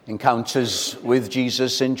encounters with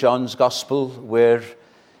Jesus in John's Gospel. We're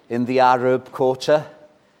in the Arab quarter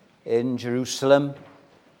in Jerusalem,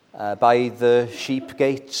 by the sheep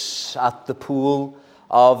gates at the pool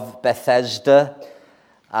of Bethesda,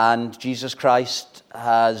 and Jesus Christ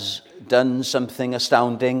has done something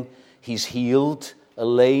astounding. He's healed a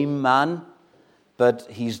lame man, but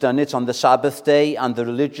he's done it on the Sabbath day, and the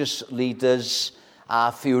religious leaders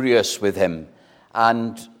are furious with him.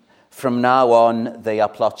 And from now on, they are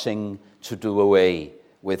plotting to do away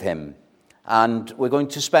with him. And we're going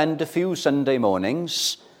to spend a few Sunday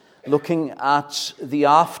mornings looking at the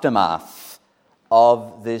aftermath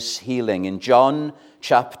of this healing in John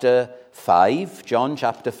chapter 5. John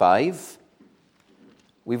chapter 5.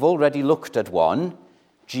 We've already looked at one.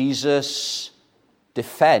 Jesus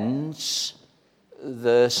defends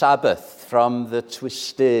the Sabbath from the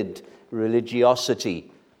twisted religiosity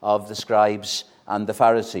of the scribes and the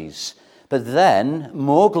Pharisees. But then,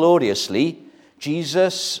 more gloriously,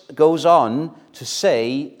 Jesus goes on to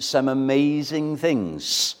say some amazing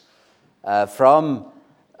things from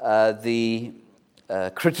the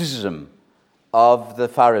criticism of the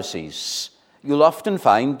Pharisees. You'll often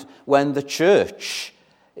find when the church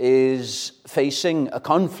is facing a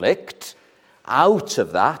conflict, out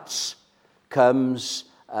of that comes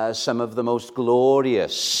some of the most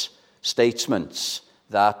glorious statements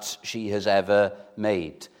that she has ever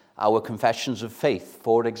made. Our confessions of faith,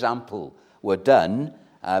 for example, were done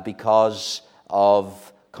because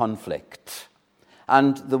of conflict.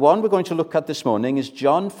 And the one we're going to look at this morning is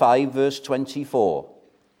John 5, verse 24.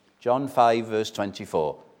 John 5, verse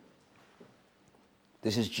 24.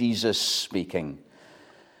 This is Jesus speaking.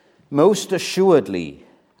 Most assuredly,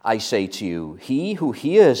 I say to you, he who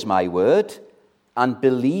hears my word and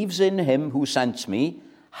believes in him who sent me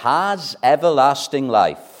has everlasting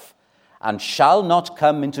life and shall not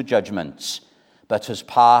come into judgment, but has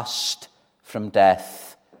passed from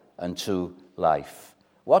death unto life.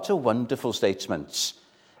 What a wonderful statement,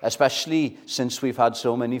 especially since we've had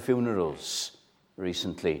so many funerals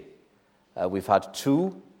recently. We've had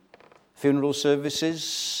 2 funeral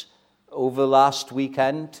services over last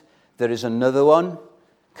weekend. There is another one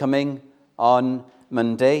coming on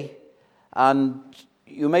Monday. And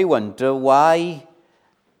you may wonder why,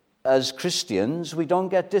 as Christians, we don't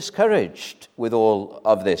get discouraged with all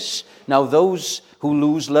of this. Now, those who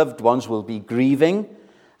lose loved ones will be grieving,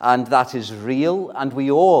 and that is real, and we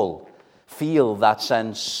all feel that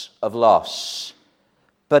sense of loss.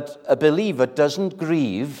 But a believer doesn't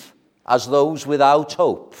grieve as those without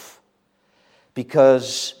hope,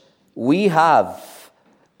 because we have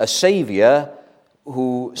a Savior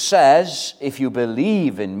who says, if you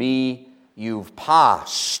believe in me, you've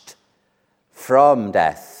passed from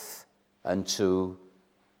death unto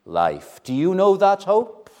life. Do you know that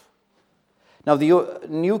hope? Now, the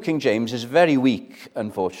New King James is very weak,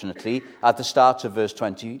 unfortunately, at the start of verse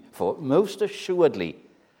 24. Most assuredly,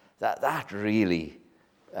 that really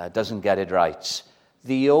doesn't get it right.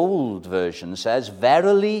 The old version says,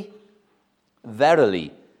 verily,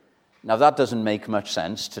 verily. Now, that doesn't make much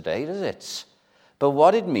sense today, does it? But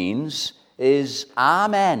what it means is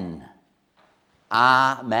amen.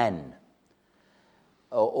 Amen.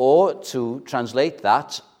 Or to translate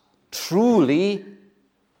that, truly,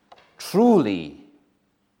 truly.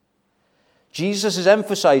 Jesus is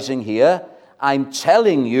emphasizing here, I'm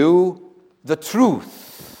telling you the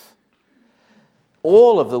truth.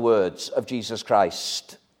 All of the words of Jesus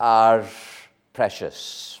Christ are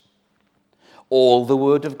precious. All the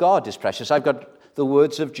word of God is precious. I've got the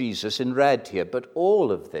words of Jesus in red here, but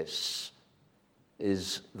all of this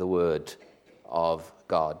is the word of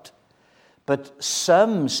God. But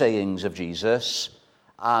some sayings of Jesus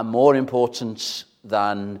are more important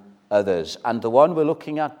than others. And the one we're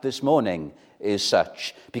looking at this morning is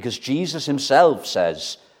such, because Jesus himself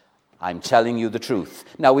says, I'm telling you the truth.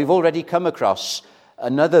 Now, we've already come across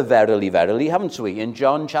another verily, verily, haven't we? In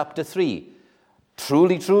John chapter 3,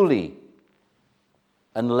 truly, truly,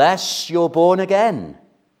 unless you're born again,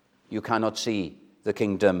 you cannot see the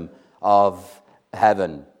kingdom of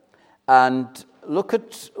heaven. And look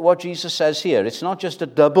at what Jesus says here. It's not just a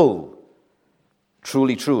double,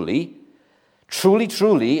 truly, truly. Truly,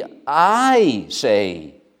 truly, I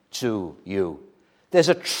say to you. There's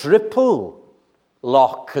a triple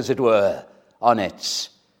lock, as it were, on it.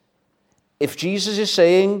 If Jesus is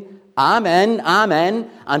saying, amen, amen,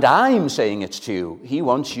 and I'm saying it to you, he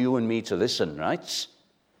wants you and me to listen, right?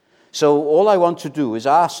 So all I want to do is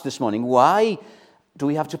ask this morning, why do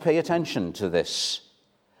we have to pay attention to this?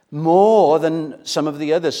 More than some of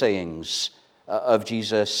the other sayings of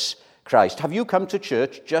Jesus Christ. Have you come to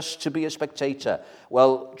church just to be a spectator?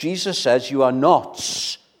 Well, Jesus says you are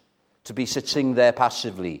not to be sitting there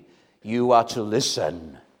passively. You are to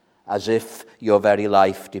listen as if your very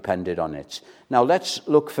life depended on it. Now let's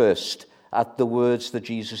look first at the words that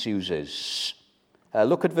Jesus uses.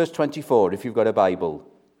 Look at verse 24 if you've got a Bible.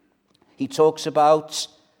 He talks about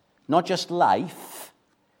not just life,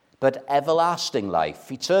 but everlasting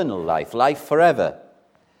life, eternal life, life forever.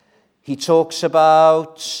 He talks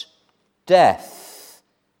about death,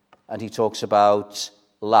 and he talks about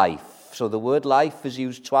life. So the word life is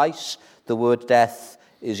used twice. The word death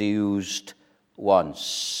is used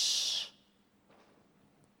once.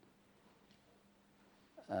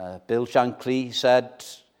 Bill Shankly said,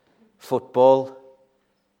 football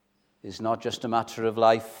is not just a matter of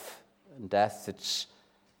life and death, it's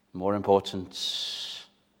more important.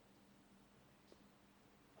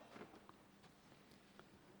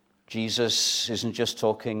 Jesus isn't just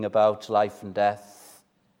talking about life and death,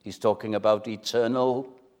 he's talking about eternal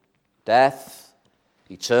death,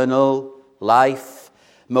 eternal life.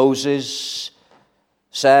 Moses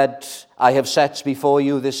said, I have set before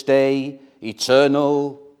you this day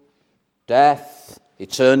eternal death,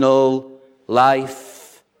 eternal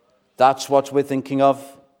life. That's what we're thinking of.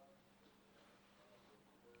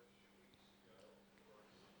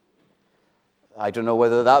 I don't know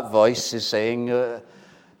whether that voice is saying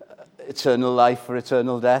eternal life or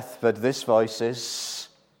eternal death, but this voice is.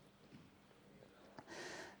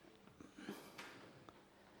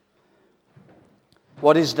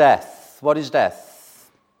 What is death? What is death?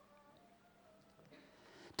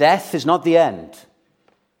 Death is not the end.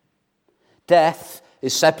 Death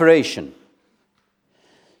is separation.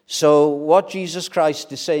 So what Jesus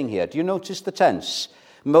Christ is saying here, do you notice the tense?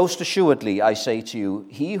 Most assuredly, I say to you,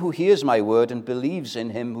 he who hears my word and believes in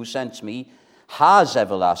him who sent me has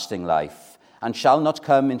everlasting life and shall not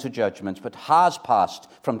come into judgment, but has passed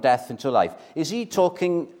from death into life. Is he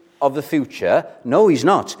talking of the future? No, he's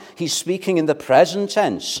not. He's speaking in the present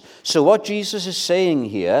tense. So what Jesus is saying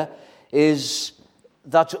here is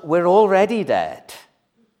that we're already dead.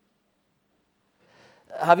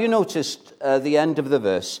 Have you noticed the end of the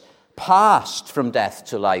verse? Passed from death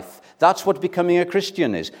to life. That's what becoming a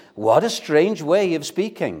Christian is. What a strange way of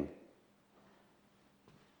speaking.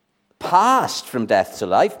 Passed from death to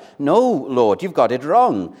life? No, Lord, you've got it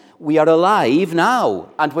wrong. We are alive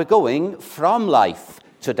now, and we're going from life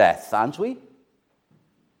to death, aren't we?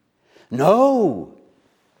 No.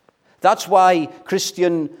 That's why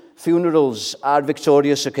Christian funerals are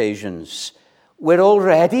victorious occasions. We're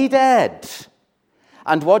already dead.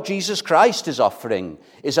 And what Jesus Christ is offering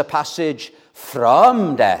is a passage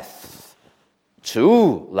from death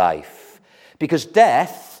to life. Because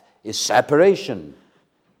death is separation.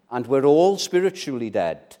 And we're all spiritually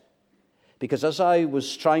dead. Because as I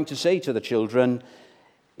was trying to say to the children,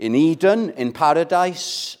 in Eden, in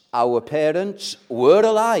paradise, our parents were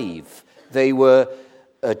alive. They were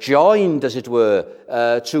joined, as it were,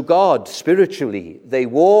 to God spiritually. They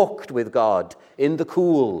walked with God in the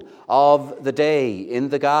cool of the day in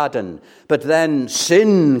the garden. But then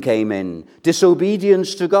sin came in.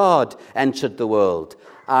 Disobedience to God entered the world.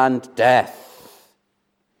 And death.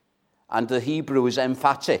 And the Hebrew is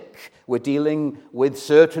emphatic. We're dealing with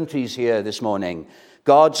certainties here this morning.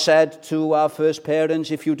 God said to our first parents,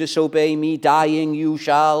 if you disobey me, dying you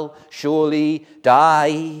shall surely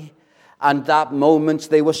die. And that moment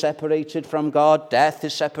they were separated from God. Death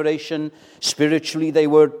is separation. Spiritually they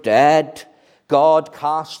were dead. God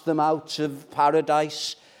cast them out of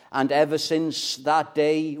paradise. And ever since that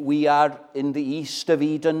day, we are in the east of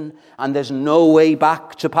Eden, and there's no way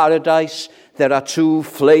back to paradise. There are two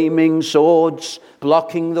flaming swords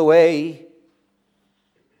blocking the way.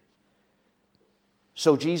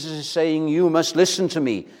 So Jesus is saying, you must listen to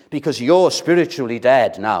me, because you're spiritually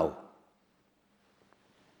dead now.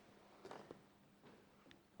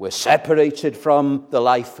 We're separated from the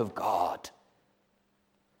life of God.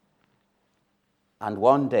 And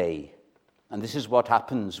one day, and this is what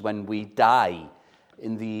happens when we die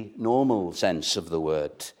in the normal sense of the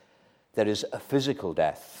word, there is a physical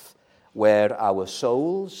death where our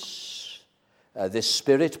souls, this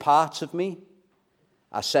spirit part of me,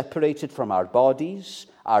 are separated from our bodies.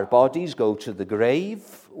 Our bodies go to the grave,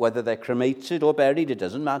 whether they're cremated or buried, it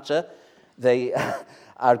doesn't matter. They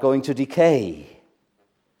are going to decay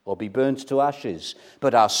or be burnt to ashes.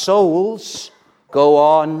 But our souls go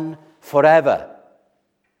on forever.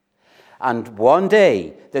 And one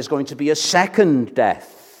day, there's going to be a second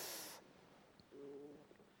death.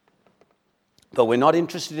 But we're not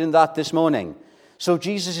interested in that this morning. So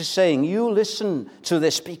Jesus is saying, you listen to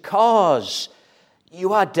this because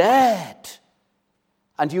you are dead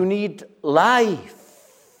and you need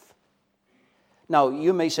life. Now,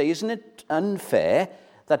 you may say, isn't it unfair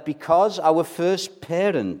that because our first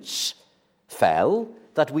parents fell,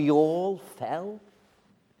 that we all fell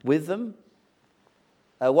with them?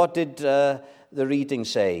 What did the reading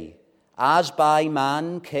say? As by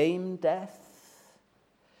man came death,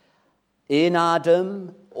 in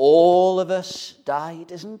Adam all of us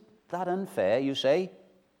died. Isn't that unfair, you say?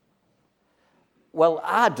 Well,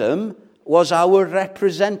 Adam was our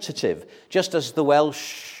representative, just as the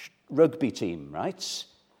Welsh rugby team, right?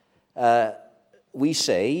 We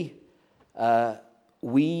say, did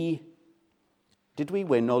we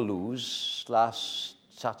win or lose last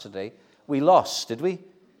Saturday? We lost, did we?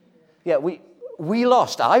 Yeah, we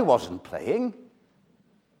lost. I wasn't playing.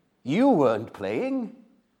 You weren't playing.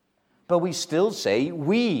 But we still say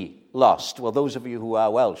we lost. Well, those of you who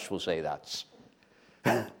are Welsh will say that.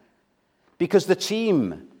 Because the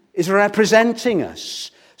team is representing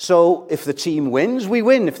us. So if the team wins, we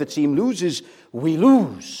win. If the team loses, we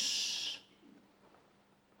lose.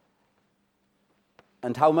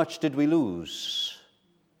 And how much did we lose?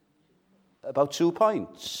 About 2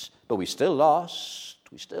 points. But we still lost.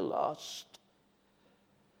 We still lost.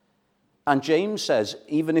 And James says,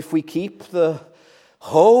 even if we keep the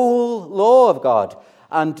whole law of God,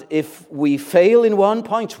 and if we fail in 1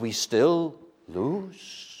 point, we still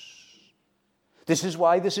lose. This is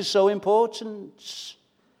why this is so important.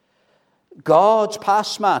 God's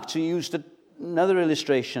pass mark, to use another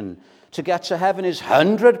illustration, to get to heaven is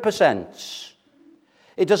 100%.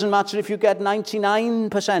 It doesn't matter if you get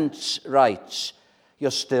 99% right.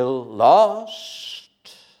 You're still lost.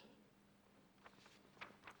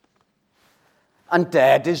 And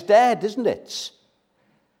dead is dead, isn't it?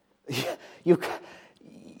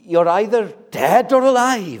 You're either dead or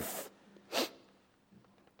alive.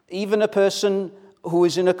 Even a person who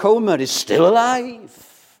is in a coma is still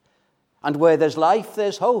alive. And where there's life,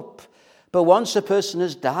 there's hope. But once a person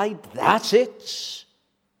has died, that's it.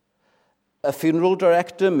 A funeral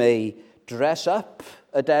director may dress up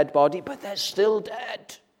a dead body, but they're still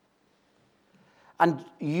dead. And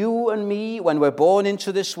you and me, when we're born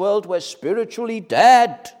into this world, we're spiritually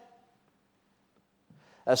dead.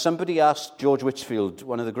 Somebody asked George Whitefield,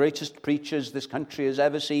 one of the greatest preachers this country has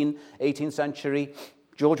ever seen, 18th century.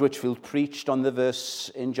 George Whitefield preached on the verse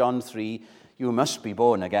in John 3, you must be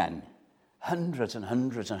born again, hundreds and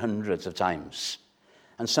hundreds and hundreds of times.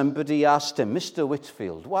 And somebody asked him, Mr.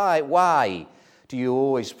 Whitefield, why do you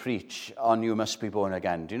always preach on you must be born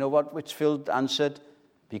again? Do you know what Whitefield answered?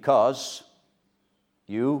 Because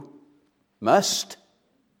you must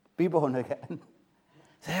be born again.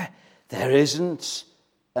 There isn't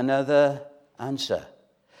another answer.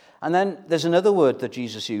 And then there's another word that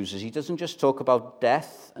Jesus uses. He doesn't just talk about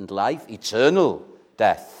death and life, eternal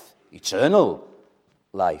death, eternal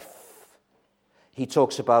life. He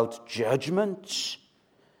talks about judgment,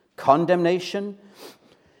 condemnation.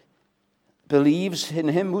 Believes in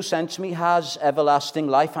him who sent me has everlasting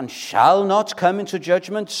life and shall not come into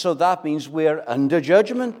judgment. So that means we're under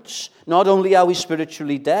judgment. Not only are we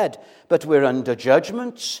spiritually dead, but we're under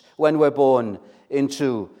judgment when we're born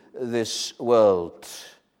into this world.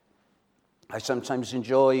 I sometimes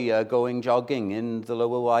enjoy going jogging in the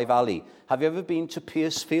Lower Wye Valley. Have you ever been to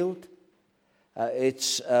Piercefield?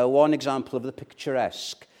 It's one example of the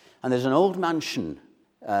picturesque. And there's an old mansion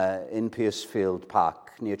in Piercefield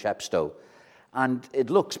Park near Chepstow. And it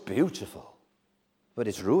looks beautiful, but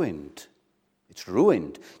it's ruined. It's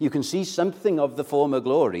ruined. You can see something of the former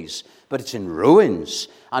glories, but it's in ruins.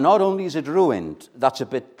 And not only is it ruined, that's a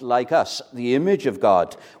bit like us. The image of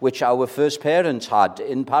God, which our first parents had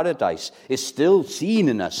in paradise, is still seen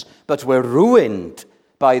in us, but we're ruined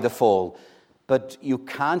by the fall. But you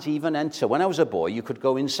can't even enter. When I was a boy, you could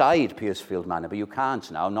go inside Piercefield Manor, but you can't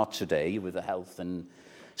now, not today, with the health and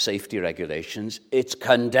safety regulations. It's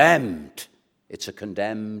condemned. It's a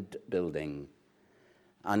condemned building.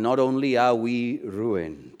 And not only are we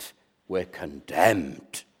ruined, we're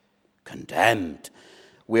condemned. Condemned.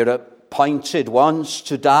 We're appointed once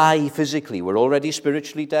to die physically. We're already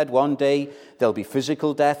spiritually dead. One day there'll be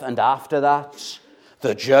physical death, and after that,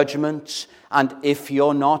 the judgment. And if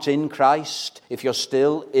you're not in Christ, if you're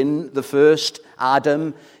still in the first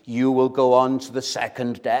Adam, you will go on to the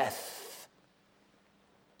second death.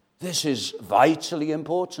 This is vitally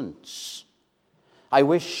important. I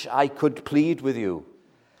wish I could plead with you.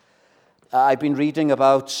 I've been reading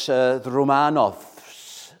about the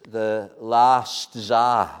Romanovs, the last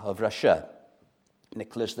Tsar of Russia,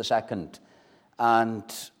 Nicholas II, and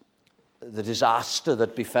the disaster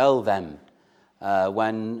that befell them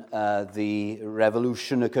when the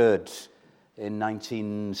revolution occurred in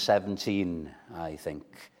 1917, I think.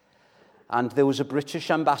 And there was a British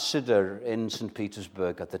ambassador in St.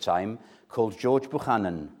 Petersburg at the time called George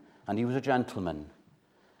Buchanan, and he was a gentleman.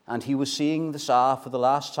 And he was seeing the Tsar for the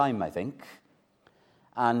last time, I think.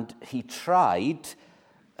 And he tried,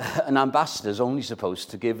 an ambassador's only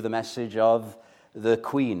supposed to give the message of the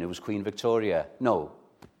Queen. It was Queen Victoria. No,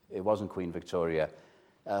 it wasn't Queen Victoria.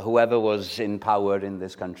 Whoever was in power in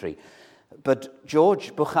this country. But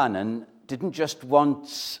George Buchanan didn't just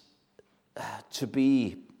want to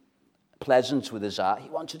be pleasant with the Tsar. He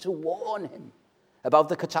wanted to warn him about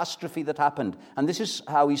the catastrophe that happened. And this is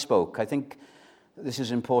how he spoke. I think this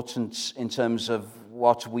is important in terms of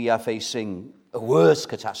what we are facing, a worse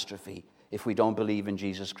catastrophe if we don't believe in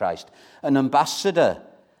Jesus Christ. An ambassador,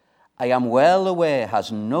 I am well aware,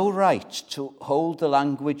 has no right to hold the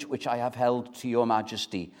language which I have held to your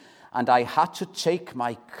majesty, and I had to take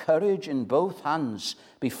my courage in both hands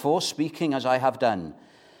before speaking as I have done.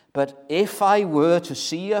 But if I were to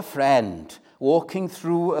see a friend walking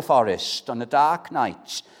through a forest on a dark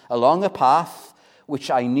night along a path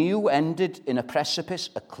which I knew ended in a precipice,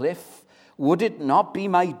 a cliff, would it not be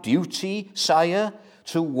my duty, sire,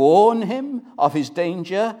 to warn him of his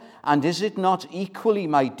danger? And is it not equally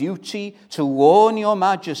my duty to warn your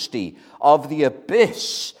majesty of the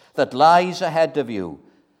abyss that lies ahead of you?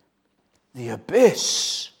 The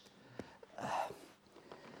abyss.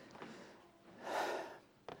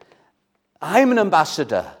 I'm an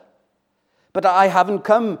ambassador, but I haven't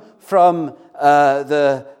come from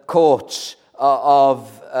the court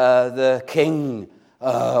of the king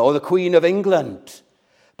or the Queen of England,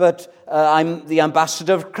 but I'm the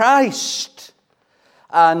ambassador of Christ.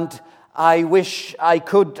 And I wish I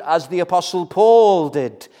could, as the Apostle Paul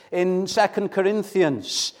did in 2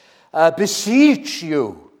 Corinthians, beseech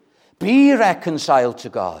you, be reconciled to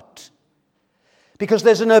God. Because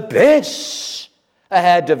there's an abyss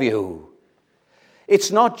ahead of you.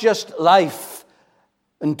 It's not just life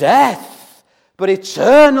and death, but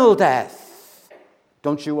eternal death.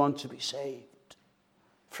 Don't you want to be saved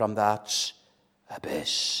from that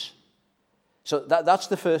abyss? So that's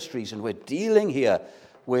the first reason. We're dealing here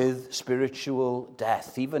with spiritual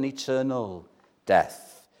death, even eternal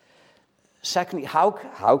death. Secondly, how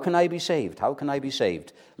can I be saved? How can I be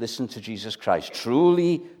saved? Listen to Jesus Christ.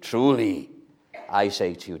 Truly, truly, I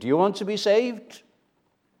say to you. Do you want to be saved?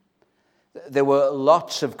 There were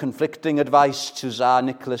lots of conflicting advice to Tsar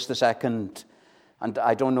Nicholas II, and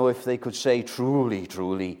I don't know if they could say truly,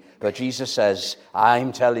 truly, but Jesus says,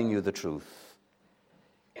 I'm telling you the truth.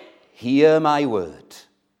 Hear my word.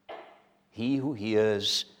 He who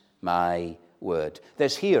hears my word.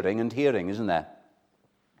 There's hearing and hearing, isn't there?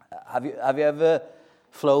 Have you ever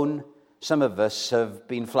flown? Some of us have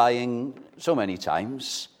been flying so many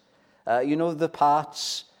times. You know the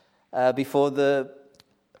parts before the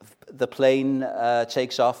plane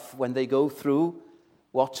takes off, when they go through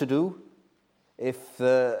what to do if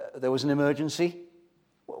there was an emergency?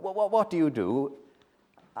 What do you do?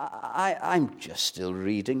 I'm just still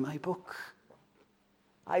reading my book.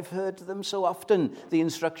 I've heard them so often, the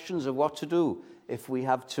instructions of what to do if we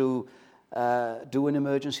have to do an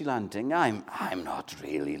emergency landing. I'm not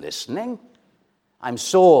really listening. I'm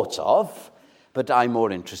sort of, but I'm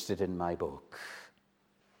more interested in my book.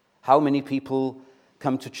 How many people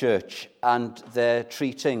come to church and they're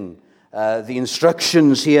treating the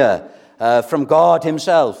instructions here from God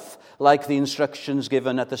himself like the instructions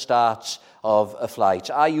given at the start of a flight?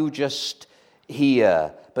 Are you just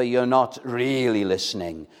here, but you're not really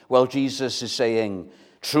listening? Well, Jesus is saying,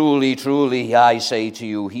 truly, truly, I say to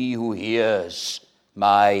you, he who hears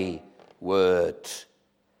my word.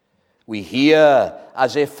 We hear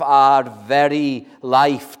as if our very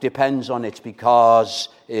life depends on it, because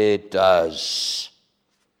it does.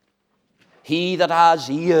 He that has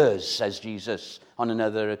ears, says Jesus on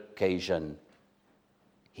another occasion,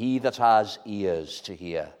 he that has ears to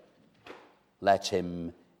hear, let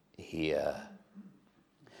him hear.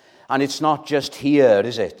 And it's not just hear,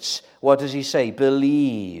 is it? What does he say?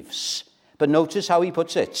 Believes. But notice how he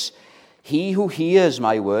puts it. He who hears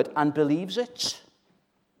my word and believes it.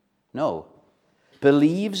 No.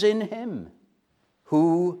 Believes in him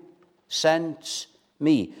who sent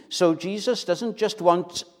me. So Jesus doesn't just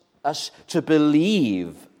want us to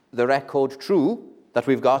believe the record true that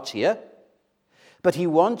we've got here, but he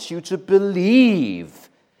wants you to believe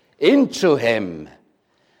into him.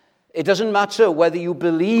 It doesn't matter whether you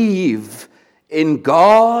believe in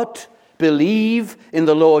God, believe in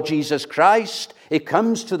the Lord Jesus Christ. It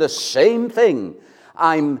comes to the same thing.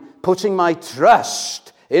 I'm putting my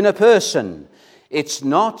trust in a person. It's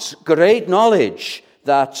not great knowledge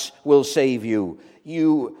that will save you.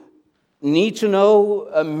 You need to know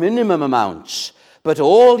a minimum amount. But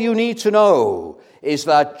all you need to know is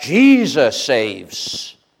that Jesus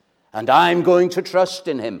saves. And I'm going to trust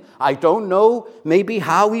in him. I don't know maybe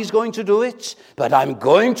how he's going to do it, but I'm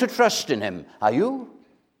going to trust in him. Are you?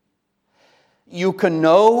 You can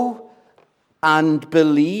know and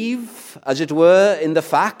believe, as it were, in the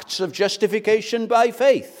facts of justification by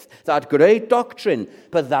faith, that great doctrine,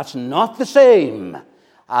 but that's not the same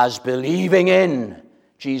as believing in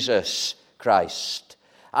Jesus Christ.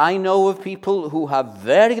 I know of people who have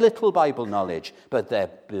very little Bible knowledge, but they're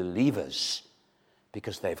believers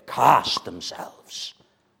because they've cast themselves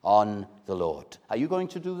on the Lord. Are you going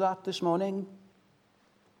to do that this morning?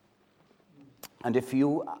 And if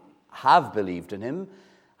you have believed in him,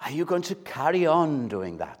 are you going to carry on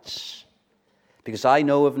doing that? Because I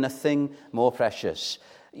know of nothing more precious.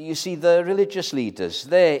 You see, the religious leaders,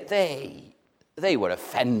 they were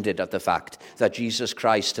offended at the fact that Jesus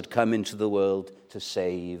Christ had come into the world to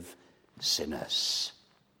save sinners.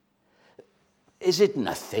 Is it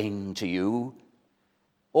nothing to you,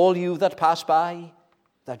 all you that pass by,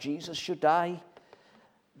 that Jesus should die?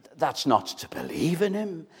 That's not to believe in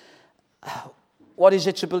him. What is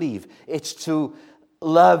it to believe? It's to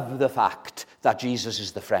love the fact that Jesus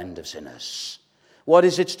is the friend of sinners. What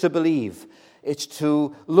is it to believe? It's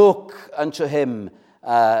to look unto him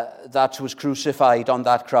that was crucified on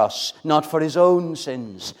that cross, not for his own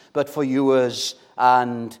sins, but for yours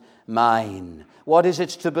and mine. What is it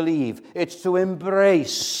to believe? It's to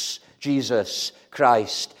embrace Jesus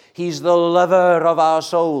Christ. He's the lover of our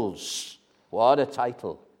souls. What a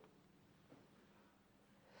title.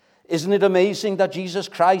 Isn't it amazing that Jesus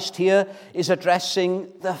Christ here is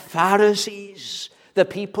addressing the Pharisees, the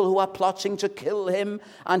people who are plotting to kill him,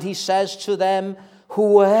 and he says to them,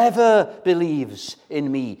 whoever believes in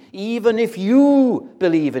me, even if you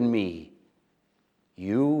believe in me,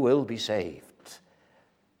 you will be saved.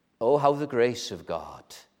 Oh, how the grace of God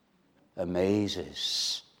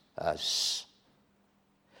amazes us.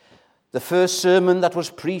 The first sermon that was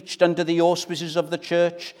preached under the auspices of the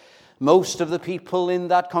church, most of the people in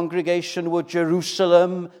that congregation were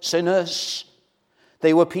Jerusalem sinners.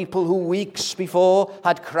 They were people who weeks before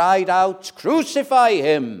had cried out, "Crucify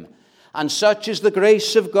him!" And such is the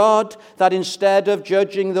grace of God that instead of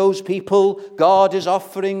judging those people, God is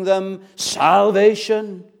offering them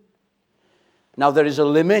salvation. Now there is a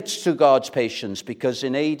limit to God's patience, because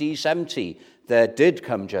in AD 70 there did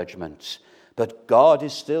come judgment. But God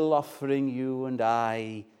is still offering you and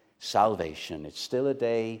I salvation. It's still a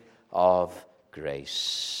day of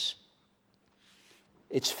grace.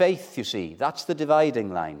 It's faith, you see. That's the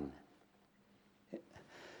dividing line.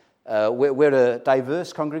 We're a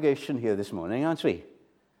diverse congregation here this morning, aren't we?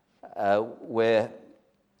 We're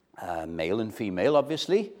male and female,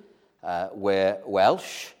 obviously. We're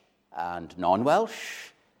Welsh and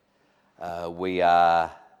non-Welsh. We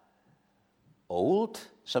are old,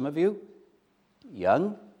 some of you,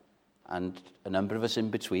 young, and a number of us in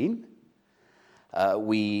between.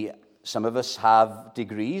 Some of us have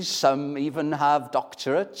degrees, some even have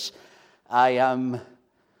doctorates. I am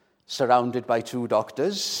surrounded by 2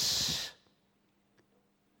 doctors.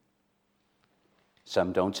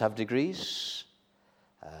 Some don't have degrees.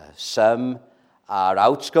 Some are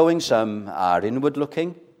outgoing, some are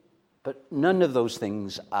inward-looking. But none of those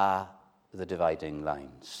things are the dividing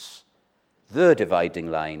lines. The dividing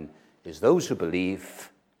line is those who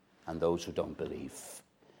believe and those who don't believe.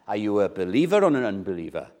 Are you a believer or an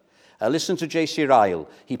unbeliever? Listen to J.C. Ryle.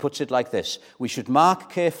 He puts it like this: we should mark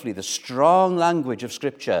carefully the strong language of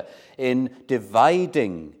Scripture in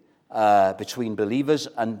dividing between believers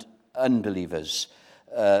and unbelievers.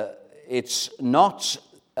 It's not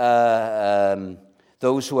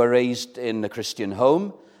those who are raised in a Christian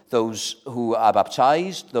home, those who are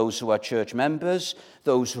baptized, those who are church members,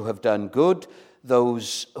 those who have done good,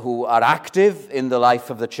 those who are active in the life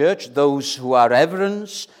of the church, those who are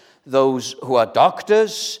reverends, those who are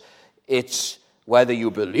doctors. It's whether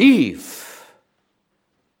you believe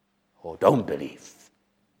or don't believe.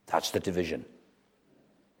 That's the division.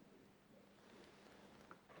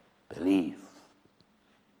 Believe.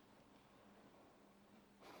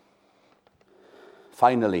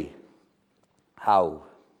 Finally, how?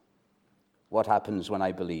 What happens when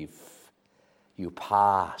I believe? You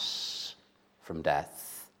pass from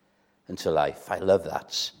death into life. I love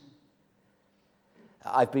that.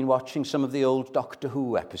 I've been watching some of the old Doctor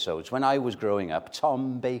Who episodes. When I was growing up,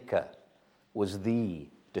 Tom Baker was the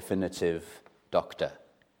definitive Doctor,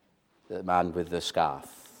 the man with the scarf.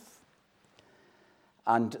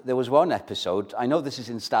 And there was one episode, I know this is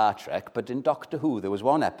in Star Trek, but in Doctor Who there was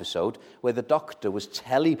one episode where the Doctor was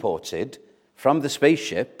teleported from the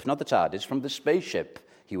spaceship, not the TARDIS, from the spaceship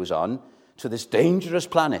he was on, to this dangerous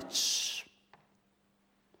planet.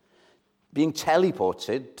 Being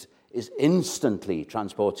teleported is instantly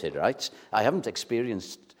transported, right? I haven't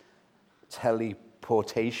experienced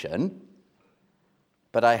teleportation,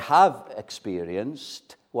 but I have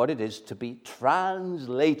experienced what it is to be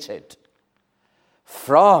translated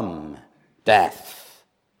from death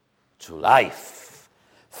to life,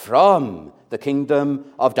 from the kingdom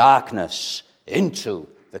of darkness into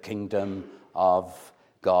the kingdom of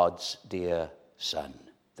God's dear Son,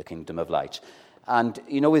 the kingdom of light. And,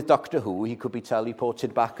 with Doctor Who, he could be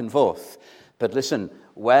teleported back and forth. But listen,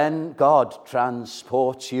 when God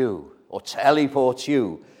transports you or teleports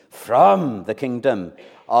you from the kingdom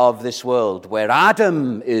of this world, where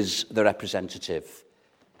Adam is the representative,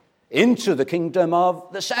 into the kingdom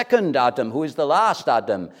of the second Adam, who is the last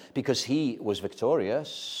Adam, because he was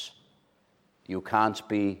victorious, you can't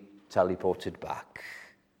be teleported back.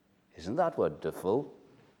 Isn't that wonderful?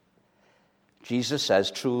 Jesus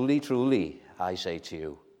says, truly, truly, I say to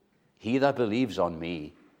you, he that believes on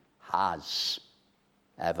me has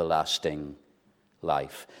everlasting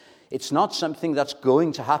life. It's not something that's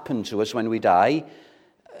going to happen to us when we die.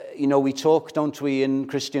 We talk, don't we, in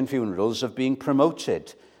Christian funerals of being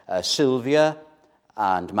promoted. Sylvia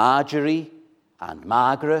and Marjorie and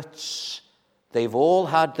Margaret, they've all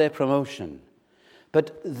had their promotion.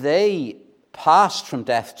 But they passed from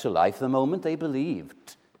death to life the moment they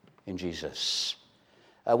believed in Jesus.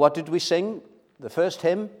 What did we sing? The first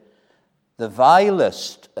hymn? The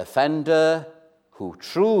vilest offender who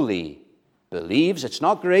truly believes. It's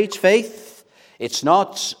not great faith. It's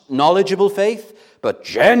not knowledgeable faith, but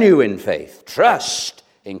genuine faith. Trust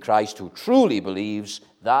in Christ, who truly believes,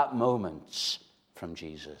 that moment from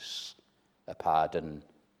Jesus, a pardon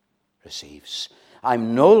receives.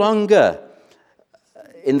 I'm no longer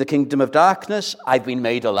in the kingdom of darkness. I've been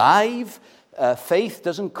made alive. Faith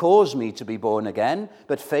doesn't cause me to be born again,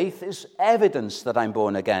 but faith is evidence that I'm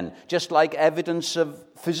born again. Just like evidence of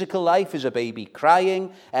physical life is a baby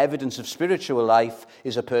crying, evidence of spiritual life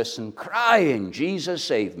is a person crying, Jesus,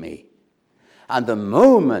 save me. And the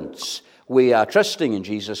moment we are trusting in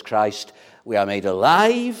Jesus Christ, we are made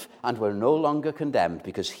alive and we're no longer condemned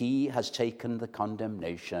because he has taken the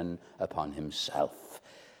condemnation upon himself.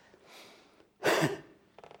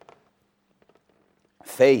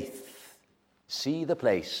 Faith, see the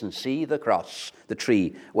place and see the cross, the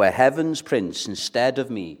tree, where heaven's prince instead of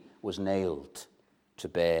me was nailed to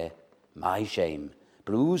bear my shame.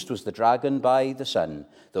 Bruised was the dragon by the sun,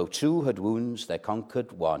 though two had wounds, they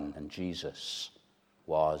conquered one, and Jesus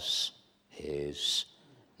was his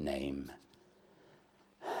name.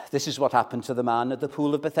 This is what happened to the man at the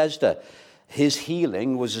pool of Bethesda. His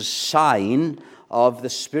healing was a sign of the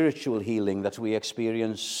spiritual healing that we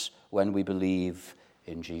experience when we believe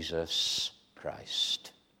in Jesus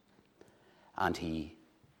Christ. And he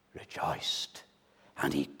rejoiced,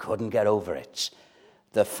 and he couldn't get over it.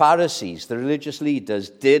 The Pharisees, the religious leaders,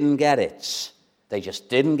 didn't get it. They just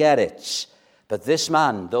didn't get it. But this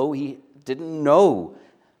man, though he didn't know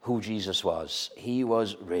who Jesus was, he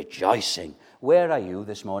was rejoicing. Where are you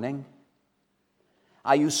this morning?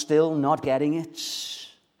 Are you still not getting it?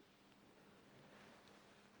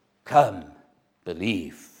 Come,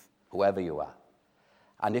 believe, whoever you are.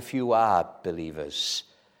 And if you are believers,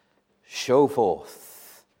 show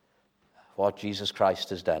forth what Jesus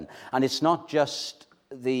Christ has done. And it's not just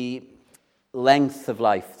the length of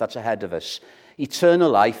life that's ahead of us.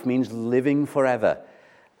 Eternal life means living forever.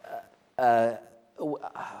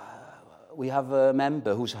 We have a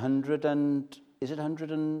member who's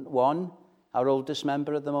 101? Our oldest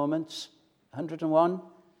member at the moment? 101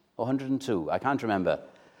 or 102? I can't remember.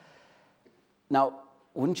 Now,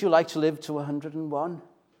 wouldn't you like to live to 101?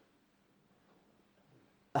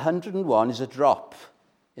 101 is a drop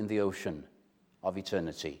in the ocean of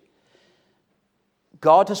eternity.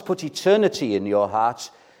 God has put eternity in your heart.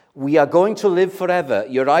 We are going to live forever.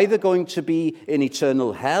 You're either going to be in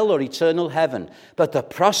eternal hell or eternal heaven. But the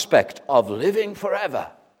prospect of living forever.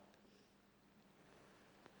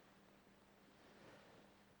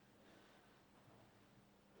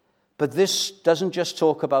 But this doesn't just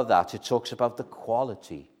talk about that. It talks about the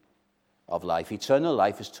quality of life. Eternal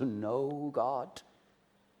life is to know God,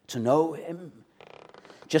 to know him.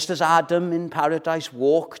 Just as Adam in paradise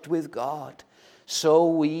walked with God, so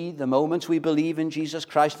we, the moment we believe in Jesus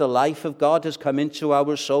Christ, the life of God has come into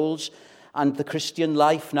our souls. And the Christian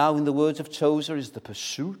life now, in the words of Tozer, is the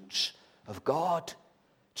pursuit of God,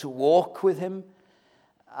 to walk with him.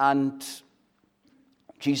 And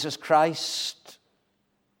Jesus Christ,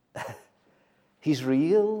 he's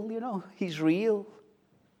real, he's real.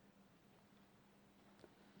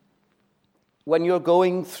 when you're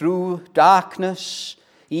going through darkness,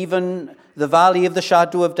 even the valley of the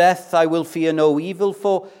shadow of death, I will fear no evil,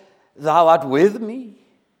 for thou art with me.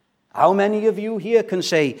 How many of you here can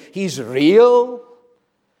say, he's real?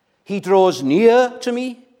 He draws near to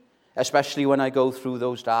me, especially when I go through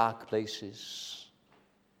those dark places.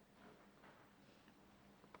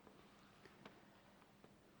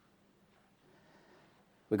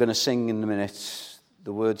 We're going to sing in a minute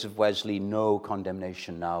the words of Wesley, no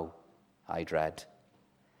condemnation now I dread.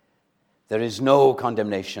 There is no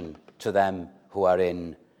condemnation to them who are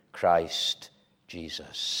in Christ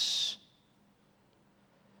Jesus.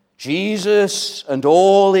 Jesus and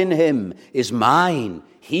all in him is mine.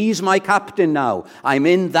 He's my captain now. I'm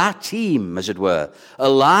in that team, as it were.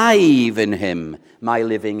 Alive in him, my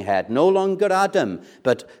living head. No longer Adam,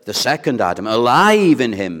 but the second Adam. Alive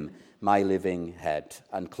in him, my living head.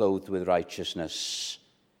 And clothed with righteousness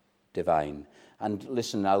divine. And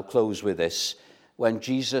listen, I'll close with this. When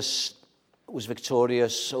Jesus was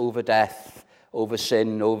victorious over death, over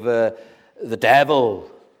sin, over the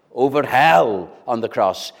devil, over hell on the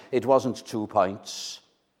cross, it wasn't 2 points.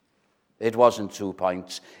 It wasn't 2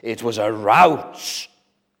 points. It was a rout.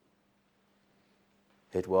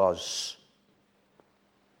 It was.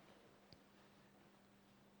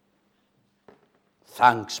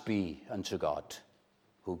 Thanks be unto God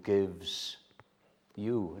who gives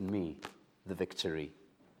you and me the victory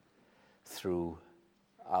through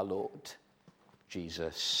our Lord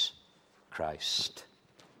Jesus Christ.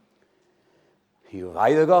 You've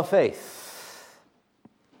either got faith,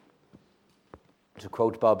 to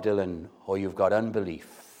quote Bob Dylan, or you've got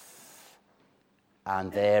unbelief.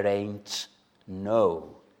 And there ain't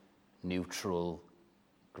no neutral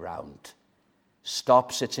ground.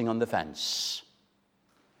 Stop sitting on the fence.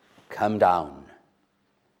 Come down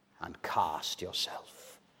and cast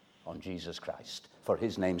yourself on Jesus Christ for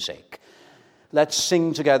his name's sake. Let's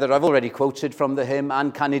sing together. I've already quoted from the hymn,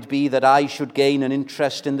 and can it be that I should gain an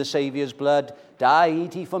interest in the Saviour's blood?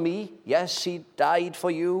 Died he for me? Yes, he died for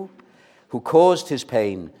you. Who caused his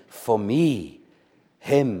pain for me?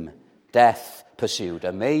 Him death pursued.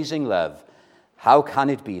 Amazing love. How can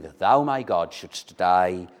it be that thou, my God, shouldst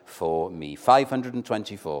die for me?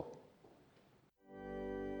 524.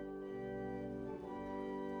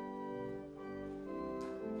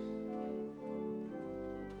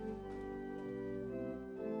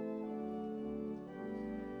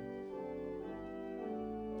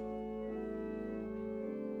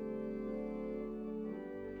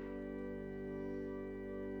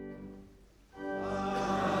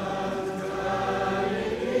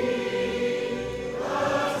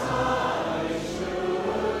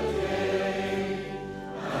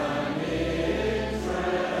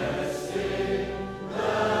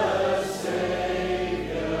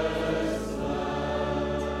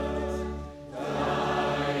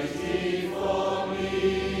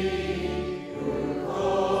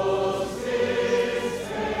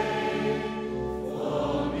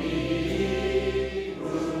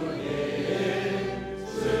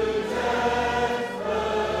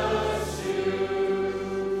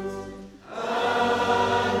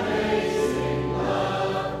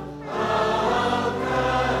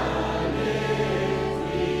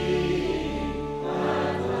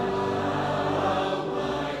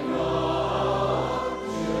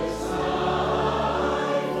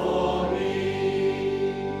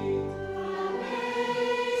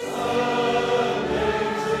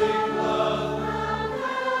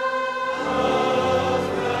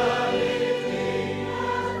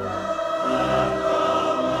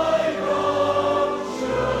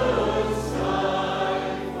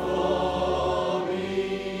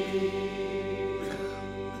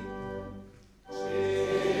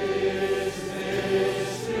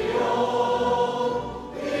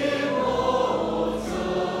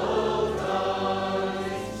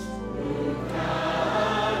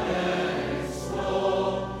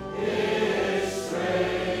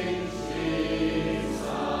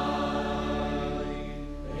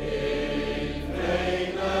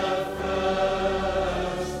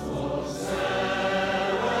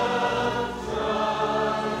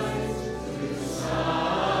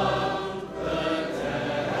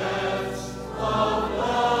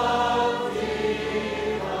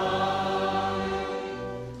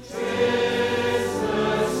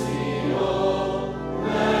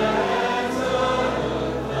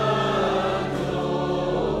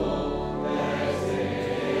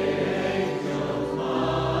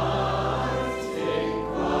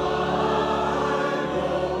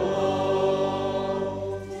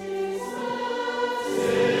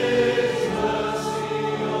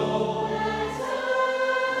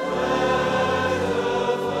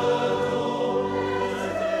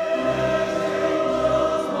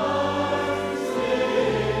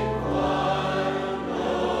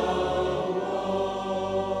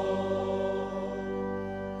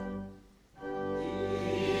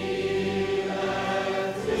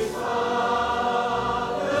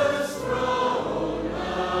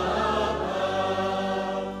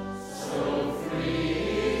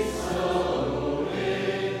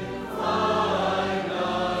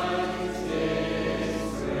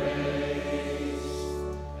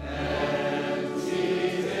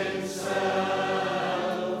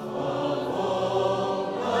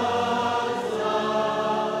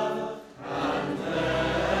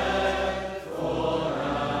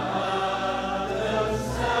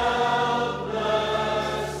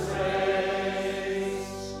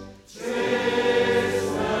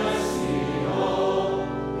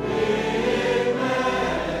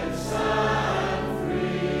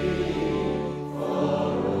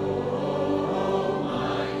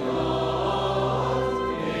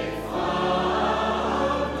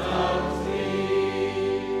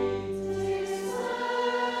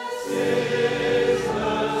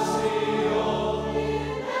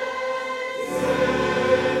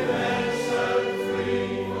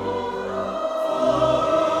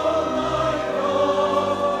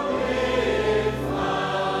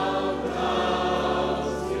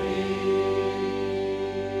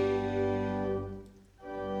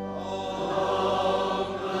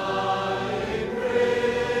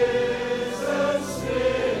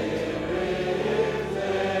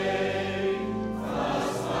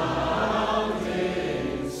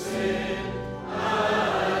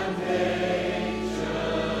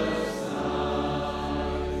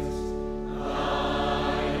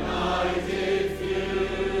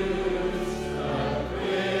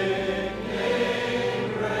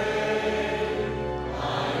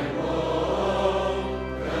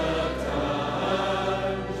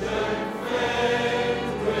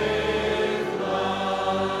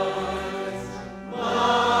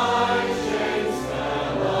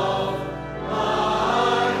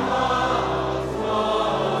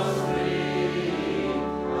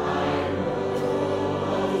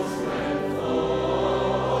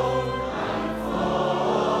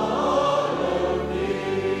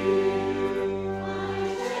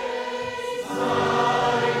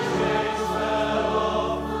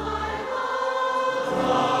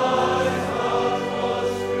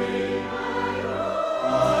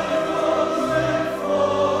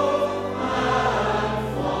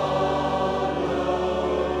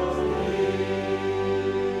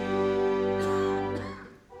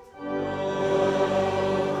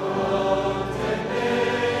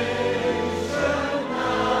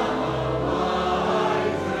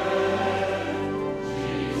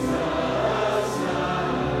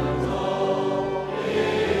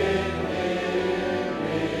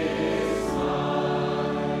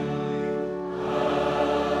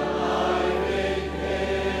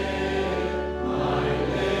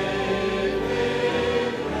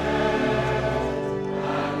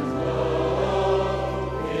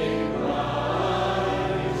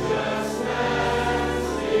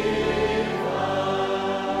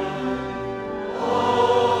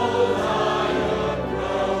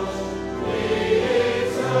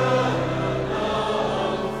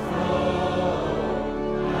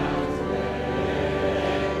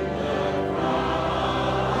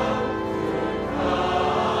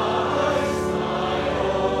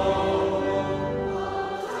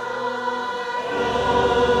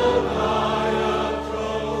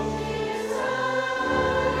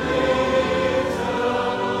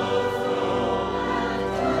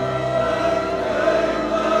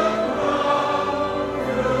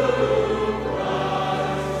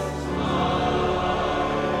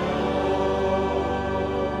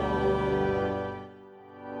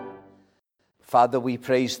 Father, we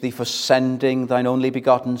praise thee for sending thine only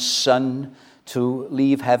begotten Son to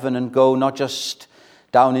leave heaven and go not just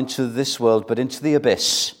down into this world, but into the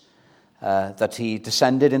abyss, that he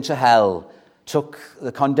descended into hell, took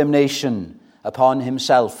the condemnation upon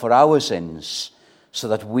himself for our sins, so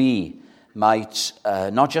that we might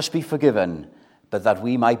not just be forgiven, but that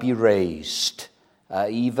we might be raised,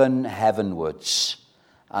 even heavenwards.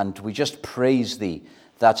 And we just praise thee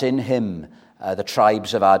that in him the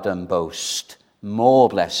tribes of Adam boast more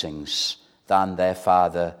blessings than their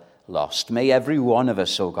father lost. May every one of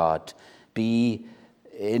us, O God, be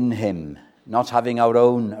in him, not having our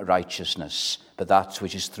own righteousness, but that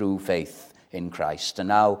which is through faith in Christ. And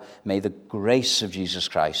now may the grace of Jesus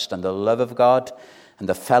Christ and the love of God and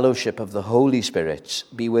the fellowship of the Holy Spirit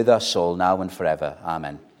be with us all now and forever. Amen.